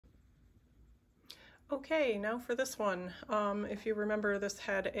Okay, now for this one. If you remember, this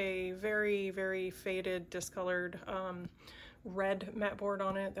had a very faded, discolored red mat board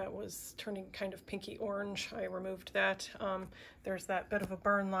on it that was turning kind of pinky orange. I removed that. There's that bit of a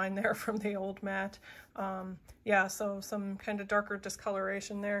burn line there from the old mat. Yeah, so some kind of darker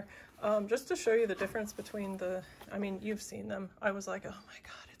discoloration there. Just to show you the difference between I mean, you've seen them. I was like, oh my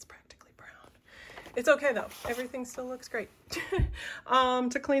God, it's practically brown. It's okay though, everything still looks great.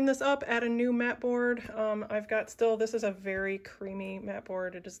 To clean this up, add a new mat board. I've got this is a very creamy mat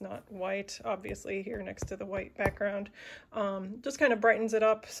board. It is not white, obviously, here next to the white background. Just kind of brightens it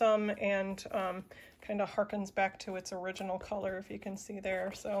up some and kind of harkens back to its original color, if you can see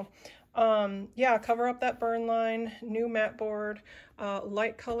there. So yeah, cover up that burn line, new mat board,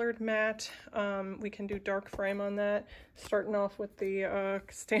 light colored mat. We can do dark frame on that, starting off with the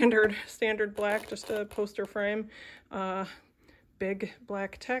standard black, just a poster frame. Big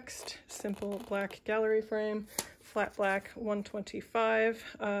black text, simple black gallery frame, flat black 125,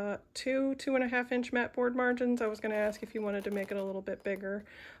 2.5 inch mat board margins. I was going to ask if you wanted to make it a little bit bigger,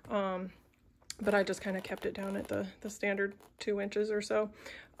 but I just kind of kept it down at the standard 2 inches or so.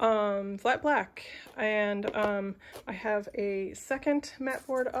 Flat black, and I have a second mat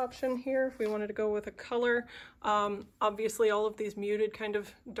board option here if we wanted to go with a color. Obviously all of these muted kind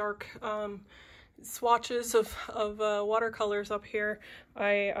of dark swatches of watercolors up here.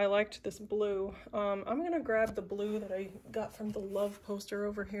 I liked this blue. I'm gonna grab the blue that I got from the Love poster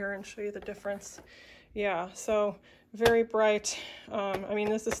over here and show you the difference. Yeah, so very bright. I mean,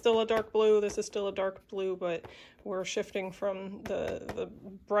 this is still a dark blue, this is still a dark blue, but we're shifting from the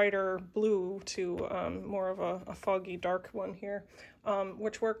brighter blue to more of a foggy dark one here,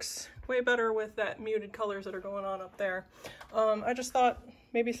 which works way better with that muted colors that are going on up there. I just thought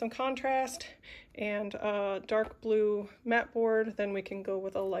maybe some contrast and dark blue mat board, then we can go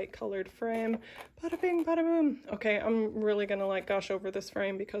with a light colored frame. Bada bing, bada boom. Okay, I'm really gonna like gush over this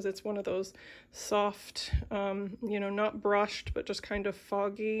frame because it's one of those soft, you know, not brushed, but just kind of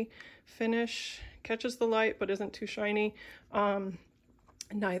foggy finish. Catches the light, but isn't too shiny.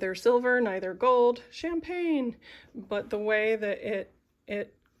 Neither silver, neither gold, champagne. But the way that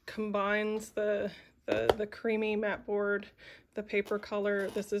it combines the creamy mat board, the paper color,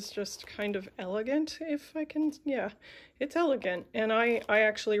 this is just kind of elegant, if I can, yeah, it's elegant. And I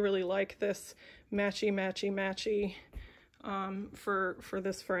actually really like this matchy for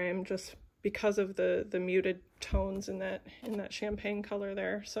this frame, just because of the muted tones in that champagne color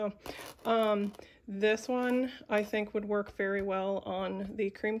there. So this one I think would work very well on the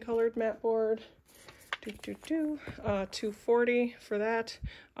cream colored mat board. 240 for that.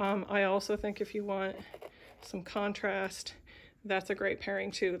 I also think if you want some contrast, that's a great pairing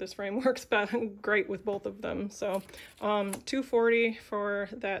too. This frame works great with both of them. So 240 for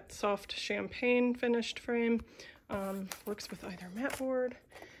that soft champagne finished frame. Works with either mat board.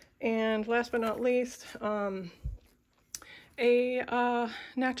 And last but not least, a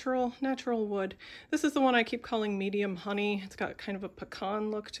natural wood. This is the one I keep calling medium honey. It's got kind of a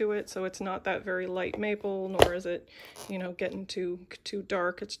pecan look to it, so it's not that very light maple, nor is it, you know, getting too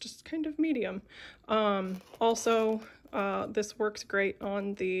dark. It's just kind of medium. Also, this works great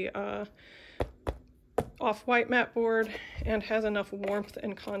on the off-white mat board and has enough warmth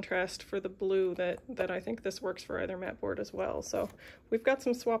and contrast for the blue that I think this works for either mat board as well. So we've got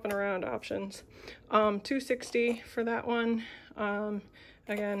some swapping around options. 260 for that one.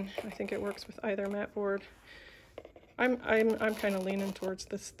 Again, I think it works with either mat board. I'm kind of leaning towards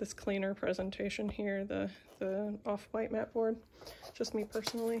this cleaner presentation here, the off-white mat board. Just me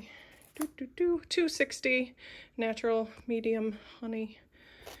personally. 260 natural medium honey.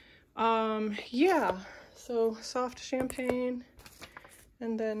 Yeah, so soft champagne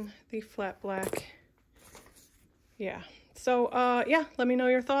and then the flat black. Yeah, so yeah, let me know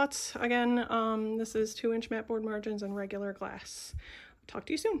your thoughts. Again, this is 2 inch mat board margins and regular glass. Talk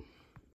to you soon.